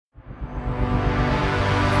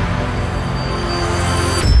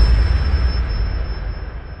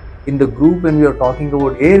in the group when we are talking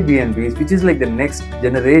about Airbnbs, which is like the next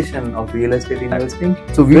generation of real estate investing.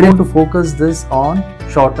 So we want to focus this on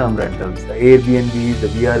short-term rentals, the Airbnbs, the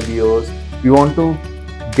VRBOs. We want to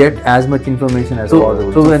get as much information as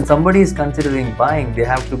possible. So when somebody is considering buying, they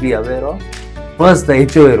have to be aware of first the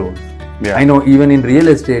HOA rules. Yeah. I know even in real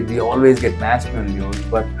estate, we always get national news,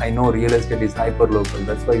 but I know real estate is hyper local.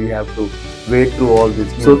 That's why we have to wade through all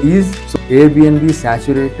this. So is Airbnb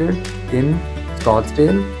saturated in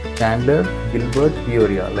Scottsdale, Chandler, Gilbert,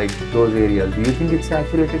 Peoria, like those areas? Do you think it's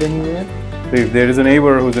saturated anywhere? So if there is a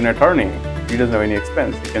neighbor who's an attorney, he doesn't have any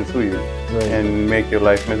expense, he can sue you and make your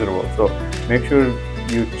life miserable. So make sure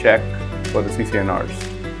you check for the CCNRs.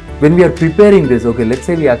 When we are preparing this, okay, let's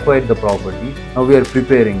say we acquired the property, now we are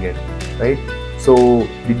preparing it, right? So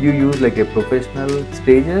did you use like a professional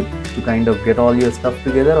stager to kind of get all your stuff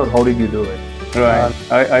together, or how did you do it?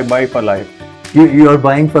 Right. I buy for life. You are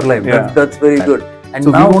buying for life. Yeah. That's very good. And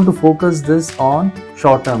so now we want to focus this on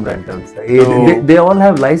short-term rentals. They all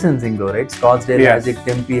have licensing though, right? Scottsdale has it,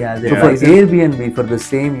 Tempe has it. So for Airbnb, for the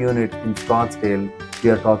same unit in Scottsdale, we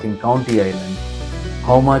are talking County Island.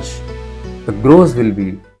 How much the gross will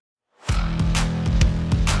be?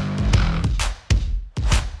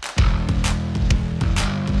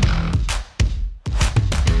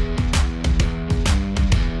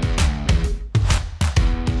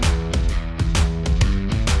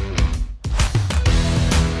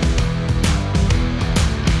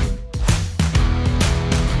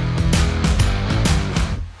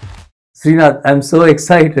 Srinath, I'm so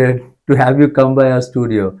excited to have you come by our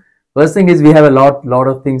studio. First thing is we have a lot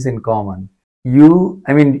of things in common.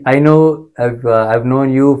 I know I've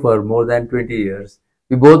known you for more than 20 years.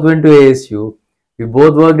 We both went to ASU. We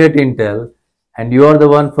both worked at Intel, and you are the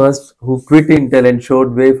one first who quit Intel and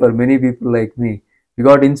showed way for many people like me. We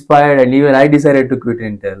got inspired, and even I decided to quit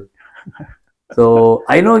Intel. So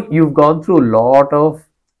I know you've gone through a lot of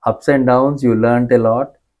ups and downs. You learned a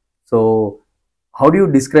lot. So how do you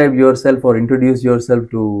describe yourself or introduce yourself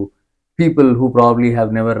to people who probably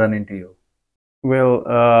have never run into you? Well,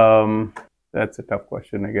 that's a tough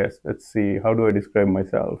question, I guess. Let's see, how do I describe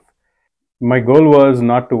myself? My goal was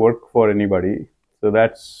not to work for anybody. So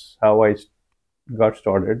that's how I got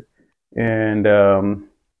started. And the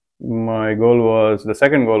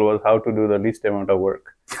second goal was how to do the least amount of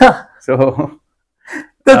work. So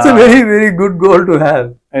that's a very, very good goal to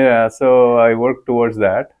have. Yeah, so I worked towards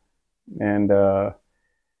that. And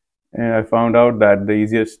I found out that the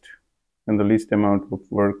easiest and the least amount of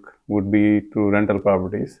work would be through rental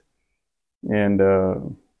properties. And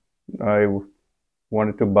I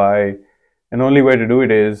wanted to buy, and only way to do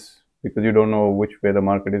it is, because you don't know which way the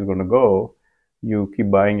market is going to go, you keep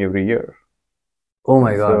buying every year. Oh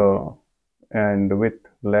my God. So, and with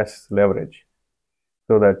less leverage,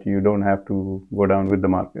 so that you don't have to go down with the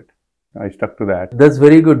market. I stuck to that. That's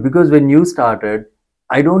very good, because when you started,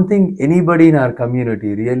 I don't think anybody in our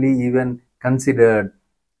community really even considered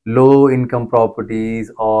low income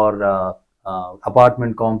properties or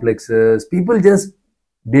apartment complexes. People just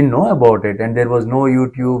didn't know about it, and there was no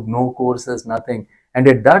YouTube, no courses, nothing. And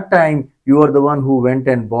at that time, you were the one who went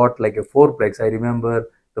and bought like a fourplex. I remember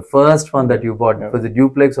the first one that you bought. It was a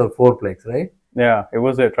duplex or fourplex, right? Yeah, it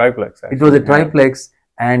was a triplex. Actually. It was a triplex.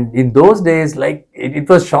 And in those days, like it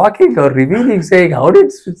was shocking or revealing, saying, how did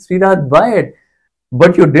Srinath buy it?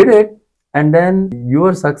 But you did it, and then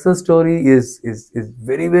your success story is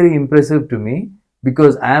very, very impressive to me,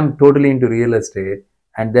 because I am totally into real estate,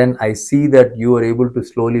 and then I see that you were able to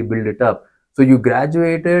slowly build it up. So you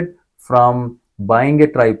graduated from buying a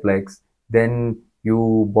triplex, then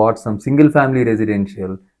you bought some single family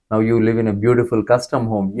residential. Now you live in a beautiful custom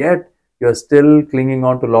home, yet you're still clinging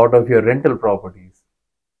on to a lot of your rental properties.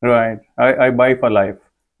 Right. I buy for life.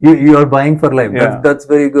 You are buying for life. Yeah. That's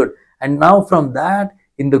very good. And now from that,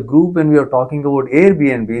 in the group, when we are talking about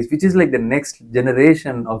Airbnbs, which is like the next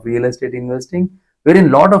generation of real estate investing, wherein a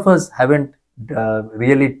lot of us haven't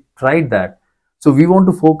really tried that. So we want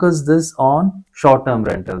to focus this on short-term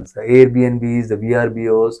rentals, the Airbnbs, the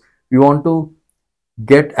VRBOs. We want to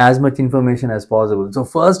get as much information as possible. So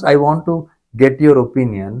first, I want to get your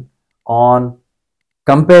opinion on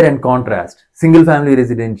compare and contrast single family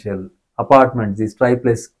residential, apartments, these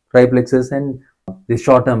triplexes, and the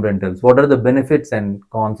short-term rentals. What are the benefits and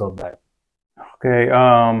cons of that? Okay,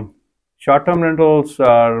 short-term rentals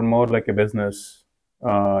are more like a business.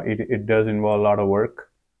 It does involve a lot of work.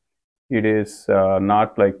 It is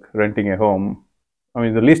not like renting a home. I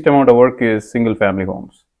mean, the least amount of work is single-family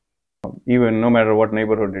homes. Even no matter what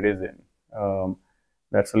neighborhood it is in,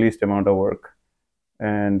 that's the least amount of work.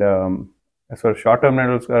 And as far as short-term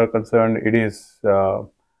rentals are concerned, it is a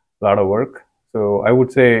lot of work. So I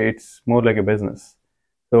would say it's more like a business.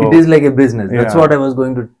 So It is like a business. That's yeah. what I was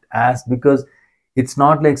going to ask, because it's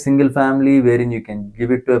not like single family wherein you can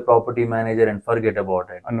give it to a property manager and forget about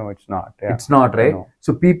it. No, it's not. Yeah. It's not, right? No.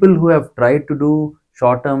 So people who have tried to do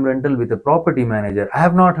short-term rental with a property manager, I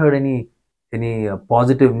have not heard any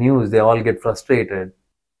positive news. They all get frustrated,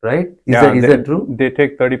 right? Is that true? They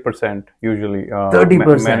take 30% usually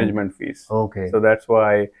 30% management fees. Okay. So that's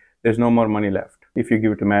why there's no more money left if you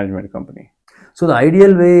give it to management company. So the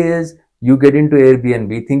ideal way is you get into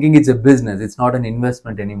Airbnb thinking it's a business. It's not an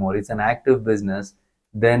investment anymore. It's an active business.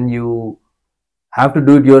 Then you have to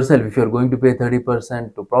do it yourself. If you're going to pay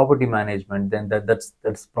 30% to property management, then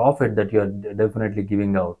that's profit that you're definitely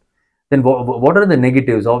giving out. Then what are the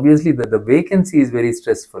negatives? Obviously, the vacancy is very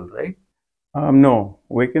stressful, right? No,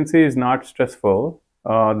 vacancy is not stressful.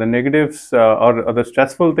 The negatives or the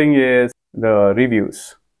stressful thing is the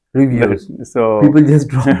reviews. Reviews. So people just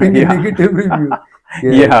dropping a negative review.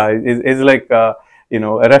 Yes. Yeah, it's like a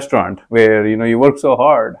restaurant where you work so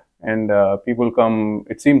hard and people come.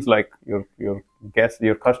 It seems like your guests,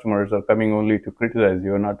 your customers are coming only to criticize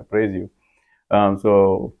you, not to praise you.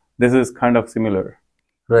 So this is kind of similar,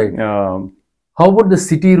 right? How about the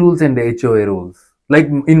city rules and the HOA rules? Like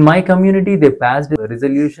in my community, they passed a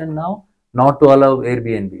resolution now not to allow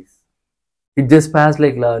Airbnbs. It just passed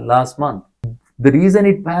like last month. The reason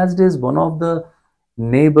it passed is one of the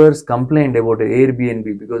neighbors complained about an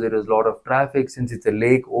Airbnb because there was a lot of traffic. Since it's a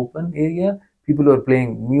lake open area, people were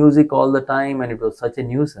playing music all the time and it was such a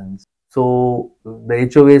nuisance. So the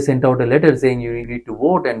HOA sent out a letter saying you need to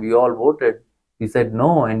vote, and we all voted. We said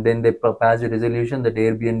no, and then they passed a resolution that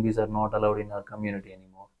Airbnbs are not allowed in our community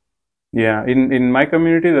anymore. Yeah, in my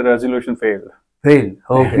community, the resolution failed. Failed.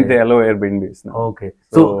 Okay. They allow Airbnbs now. Okay.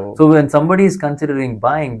 So when somebody is considering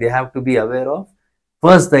buying, they have to be aware of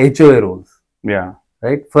first the HOA rules. Yeah.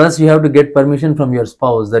 Right. First, you have to get permission from your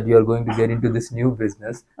spouse that you are going to get into this new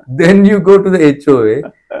business. Then you go to the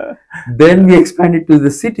HOA. Then we expand it to the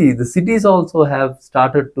city. The cities also have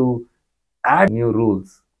started to add new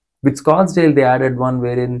rules. With Scottsdale, they added one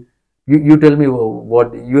wherein you tell me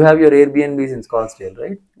what you have your Airbnbs in Scottsdale,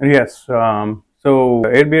 right? Yes. So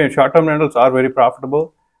Airbnb short-term rentals are very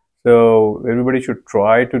profitable. So everybody should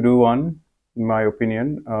try to do one, in my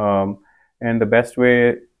opinion. And the best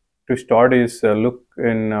way to start is look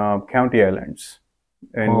in county islands.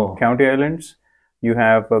 In county islands, you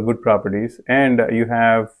have good properties, and you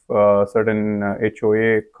have certain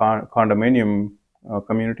HOA condominium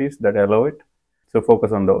communities that allow it. So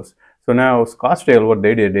focus on those. So now Scottsdale, what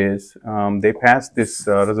they did is they passed this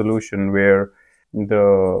resolution where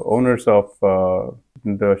the owners of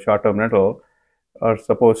the short-term rental are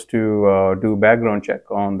supposed to do background check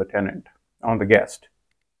on the tenant, on the guest,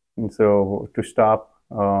 and so to stop,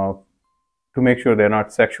 to make sure they're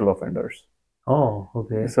not sexual offenders. Oh,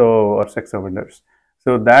 okay. So, or sex offenders.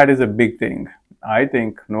 So that is a big thing. I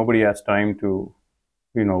think nobody has time to,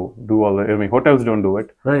 do all the. I mean, hotels don't do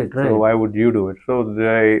it. Right. So why would you do it? So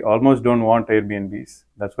they almost don't want Airbnbs.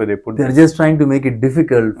 That's why they put. They're just trying to make it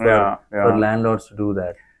difficult for landlords to do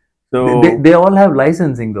that. So they all have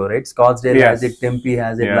licensing though, right? Scottsdale has it, Tempe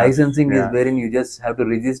has it. Licensing is wherein you just have to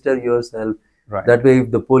register yourself. Right. That way,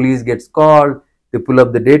 if the police gets called, they pull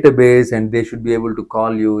up the database and they should be able to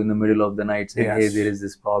call you in the middle of the night saying, hey, there is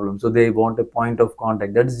this problem. So they want a point of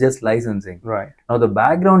contact. That's just licensing. Right. Now the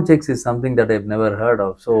background checks is something that I've never heard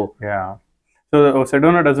of. So yeah. So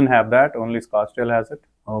Sedona doesn't have that. Only Scottsdale has it.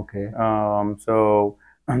 Okay. So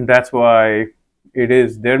that's why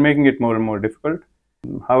they're making it more and more difficult.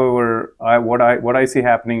 However, what I see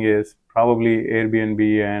happening is probably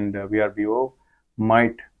Airbnb and VRBO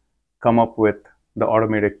might come up with the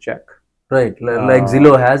automatic check. Right, like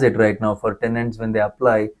Zillow has it right now for tenants when they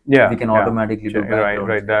apply. We can automatically do background.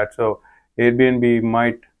 Right. That so Airbnb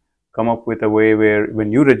might come up with a way where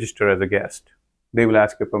when you register as a guest, they will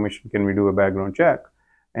ask you permission. Can we do a background check?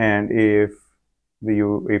 And if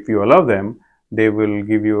you allow them, they will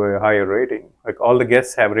give you a higher rating. Like all the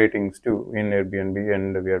guests have ratings too in Airbnb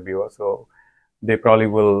and VRBO, so they probably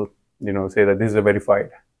will say that this is a verified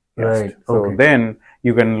guest. Right. So then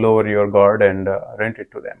you can lower your guard and rent it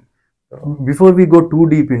to them. Before we go too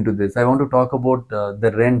deep into this, I want to talk about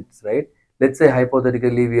the rents, right? Let's say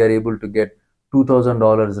hypothetically we are able to get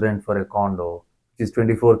 $2,000 rent for a condo, which is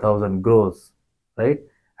 24,000 gross, right?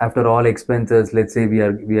 After all expenses, let's say we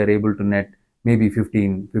are able to net maybe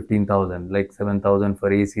 15,000, like 7,000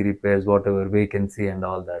 for AC repairs, whatever, vacancy and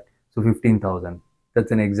all that. So 15,000.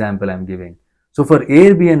 That's an example I'm giving. So for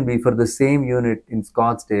Airbnb, for the same unit in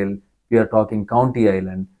Scottsdale, we are talking County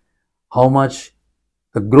Island, how much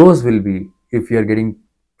the gross will be if you are getting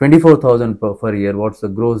 24,000 per year. What's the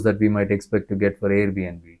gross that we might expect to get for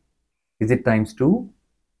Airbnb? Is it times 2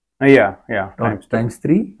 Yeah, or times 2. times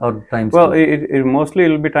 3 or times Well, 2? it mostly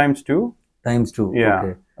it'll be times 2. Times 2. Yeah.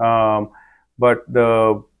 Okay. But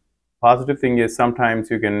the positive thing is sometimes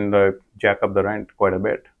you can jack up the rent quite a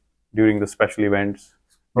bit during the special events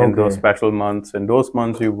in those Okay. special months. And those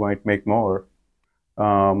months you might make more.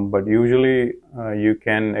 But usually you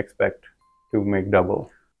can expect to make double.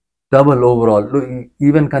 Double overall.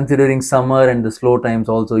 Even considering summer and the slow times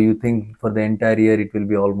also, you think for the entire year it will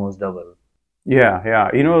be almost double. Yeah.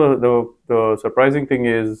 You know, the surprising thing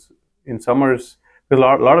is in summers, there's a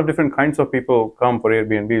lot of different kinds of people come for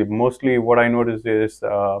Airbnb. Mostly what I noticed is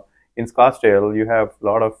in Scottsdale, you have a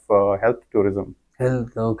lot of health tourism.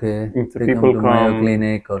 Health, okay. So They come people to Mayo come,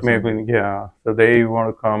 Clinic or something. maybe, yeah. So they want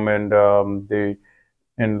to come and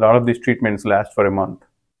and a lot of these treatments last for a month,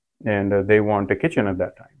 and they want a kitchen at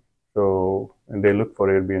that time. So and they look for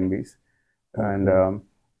Airbnbs, and Okay.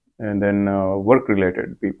 and then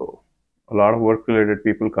work-related people. A lot of work-related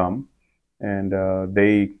people come, and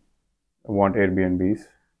they want Airbnbs.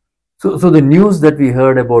 So the news that we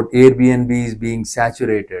heard about Airbnbs being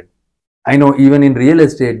saturated, I know even in real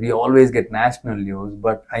estate, we always get national news,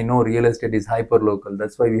 but I know real estate is hyper local.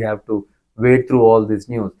 That's why we have to wait through all this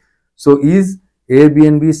news. So is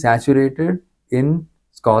Airbnb saturated in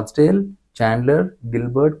Scottsdale, Chandler,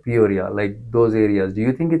 Gilbert, Peoria, like those areas? Do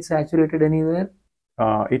you think it's saturated anywhere?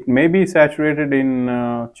 It may be saturated in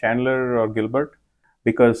Chandler or Gilbert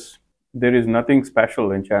because there is nothing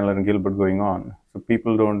special in Chandler and Gilbert going on. So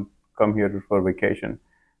people don't come here for vacation.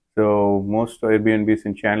 So most Airbnbs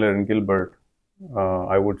in Chandler and Gilbert,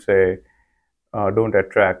 I would say, don't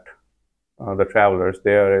attract the travelers.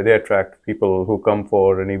 They attract people who come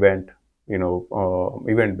for an event,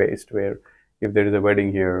 event based, where if there is a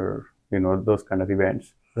wedding here, those kind of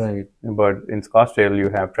events. Right. But in Scottsdale, you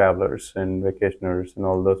have travelers and vacationers and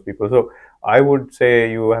all those people. So I would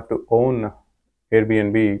say you have to own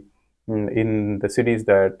Airbnb in the cities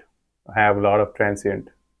that have a lot of transient.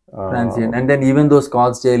 Transient. And then even though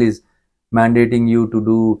Scottsdale is mandating you to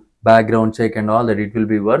do background check and all that, it will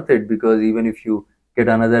be worth it because even if you get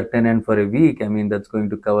another tenant for a week, I mean, that's going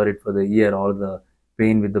to cover it for the year, all the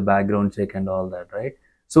pain with the background check and all that, right?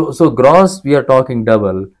 So gross, we are talking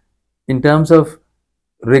double. In terms of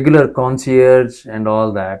regular concierge and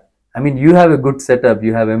all that, I mean, you have a good setup.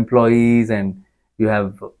 You have employees and you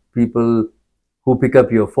have people who pick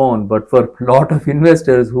up your phone. But for a lot of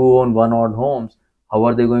investors who own one odd homes, how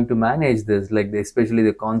are they going to manage this? Like, especially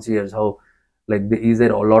the concierge, how, like, is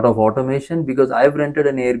there a lot of automation? Because I've rented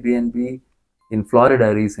an Airbnb in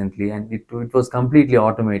Florida recently and it was completely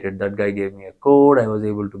automated. That guy gave me a code. I was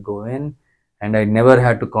able to go in and I never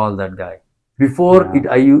had to call that guy. Before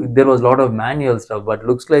Yeah. there was a lot of manual stuff, but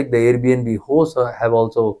looks like the Airbnb hosts have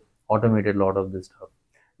also automated a lot of this stuff.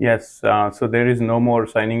 Yes. So there is no more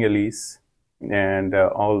signing a lease, and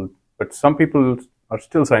all. But some people are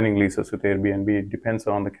still signing leases with Airbnb. It depends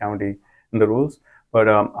on the county and the rules. But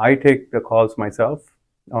I take the calls myself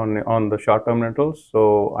on the short-term rentals,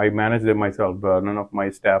 so I manage them myself. None of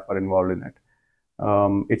my staff are involved in it.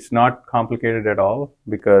 It's not complicated at all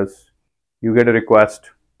because you get a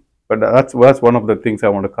request. But that's one of the things I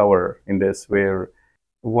want to cover in this, where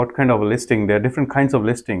what kind of a listing, there are different kinds of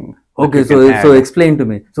listing that Okay, you can so add. explain to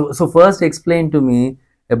me. So first explain to me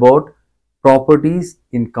about properties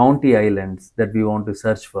in county islands that we want to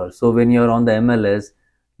search for. So when you're on the MLS,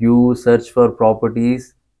 you search for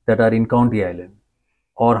properties that are in county island,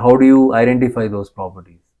 or how do you identify those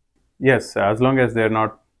properties? Yes, as long as they're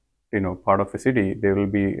not, part of a city, they will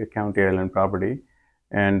be a county island property,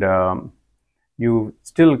 and you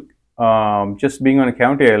still just being on a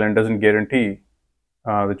county island doesn't guarantee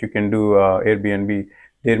that you can do Airbnb.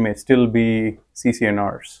 There may still be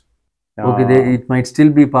CCNRs. Okay, it might still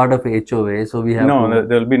be part of HOA, so we have No, to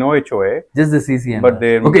there'll be no HOA, just the CCNR. but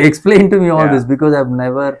there. Okay, explain to me all Yeah. this because I've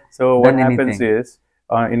never So what done happens anything. is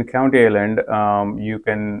in county island, you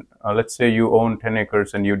can let's say you own 10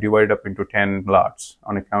 acres and you divide up into 10 lots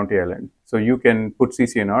on a county island. So you can put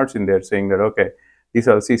CCNRs in there saying that okay, these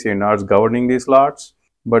are CCNRs governing these lots,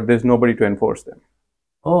 but there's nobody to enforce them.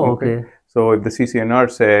 Oh, okay. So if the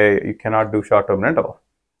CCNRs say you cannot do short-term rental,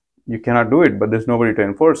 you cannot do it, but there's nobody to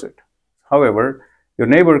enforce it. However, your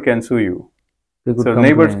neighbor can sue you. So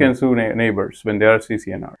neighbors can sue neighbors when they are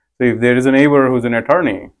CCNR. So if there is a neighbor who's an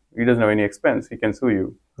attorney, he doesn't have any expense, he can sue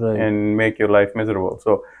you and make your life miserable.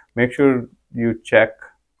 So make sure you check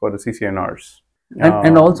for the CCNRs.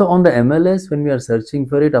 And also on the MLS, when we are searching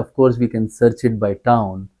for it, of course, we can search it by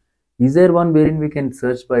town. Is there one wherein we can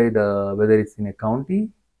search by whether it's in a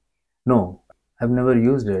county? No, I've never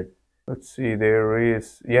used it. Let's see. There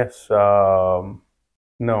is, yes.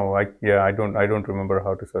 No, I don't remember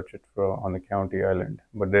how to search it on the county island,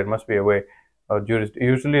 but there must be a way.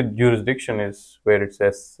 Usually, jurisdiction is where it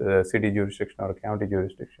says city jurisdiction or county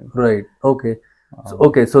jurisdiction. Right. Okay. So, Um,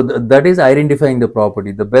 okay. So that is identifying the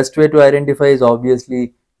property. The best way to identify is obviously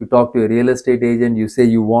you talk to a real estate agent. You say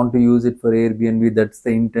you want to use it for Airbnb. That's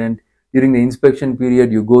the intent. During the inspection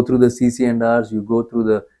period, you go through the CC&Rs. You go through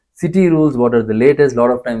the city rules. What are the latest? A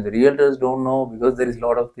lot of times the realtors don't know because there is a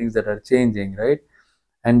lot of things that are changing, right?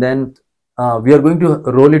 And then we are going to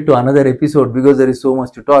roll it to another episode because there is so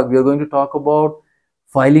much to talk. We are going to talk about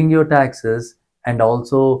filing your taxes and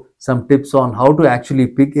also some tips on how to actually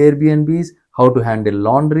pick Airbnbs, how to handle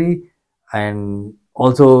laundry, and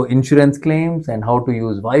also insurance claims, and how to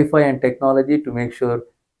use Wi-Fi and technology to make sure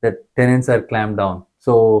that tenants are clamped down.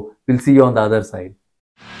 So we'll see you on the other side.